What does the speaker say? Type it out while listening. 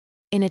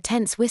In a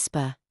tense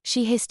whisper,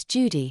 she hissed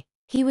Judy,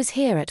 "He was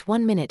here at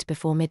 1 minute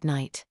before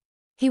midnight.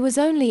 He was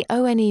only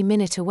one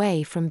minute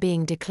away from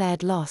being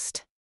declared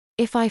lost.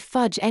 If I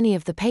fudge any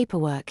of the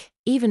paperwork,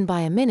 even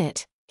by a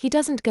minute, he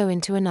doesn't go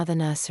into another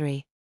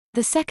nursery."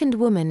 The second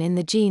woman in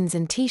the jeans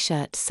and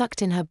t-shirt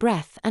sucked in her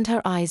breath and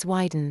her eyes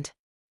widened.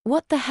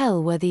 What the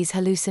hell were these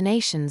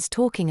hallucinations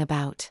talking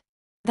about?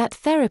 That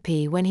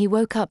therapy when he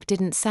woke up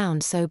didn't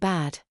sound so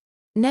bad.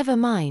 "Never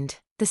mind,"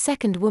 the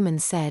second woman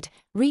said,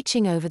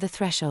 reaching over the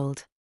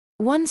threshold.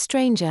 One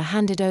stranger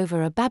handed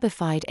over a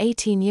babified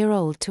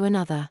 18-year-old to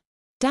another.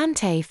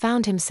 Dante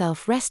found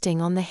himself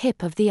resting on the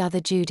hip of the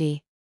other Judy.